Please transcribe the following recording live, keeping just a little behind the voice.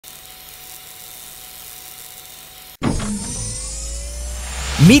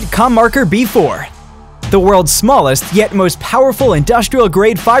Meet ComMarker B4, the world's smallest yet most powerful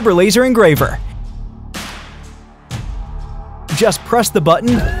industrial-grade fiber laser engraver. Just press the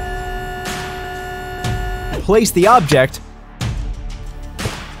button, place the object,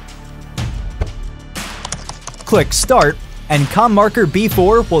 click Start, and ComMarker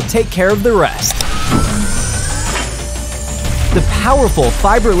B4 will take care of the rest. The powerful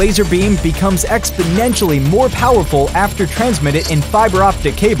fiber laser beam becomes exponentially more powerful after transmitted in fiber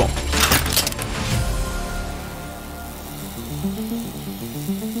optic cable.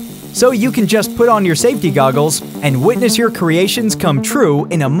 So you can just put on your safety goggles and witness your creations come true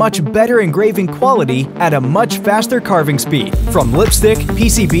in a much better engraving quality at a much faster carving speed. From lipstick,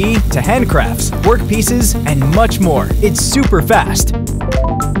 PCB, to handcrafts, workpieces, and much more. It's super fast.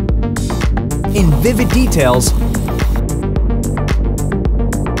 In vivid details,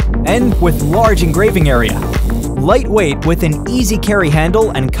 and with large engraving area. Lightweight with an easy carry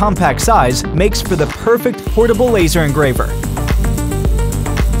handle and compact size makes for the perfect portable laser engraver.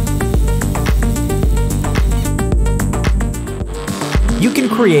 You can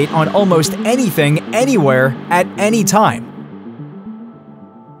create on almost anything, anywhere, at any time.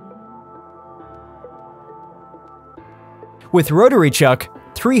 With rotary chuck,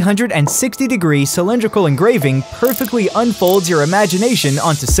 360-degree cylindrical engraving perfectly unfolds your imagination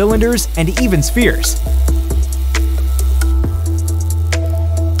onto cylinders and even spheres.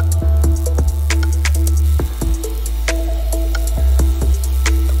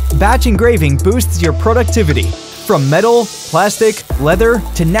 Batch engraving boosts your productivity. From metal, plastic, leather,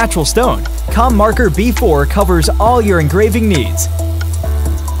 to natural stone, ComMarker B4 covers all your engraving needs.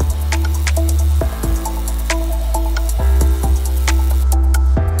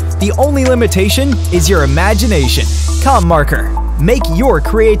 The only limitation is your imagination. ComMarker. Make your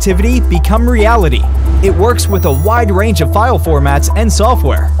creativity become reality. It works with a wide range of file formats and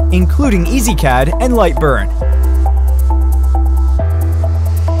software, including EasyCAD and Lightburn.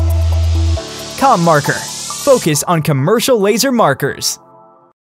 ComMarker. Focus on commercial laser markers.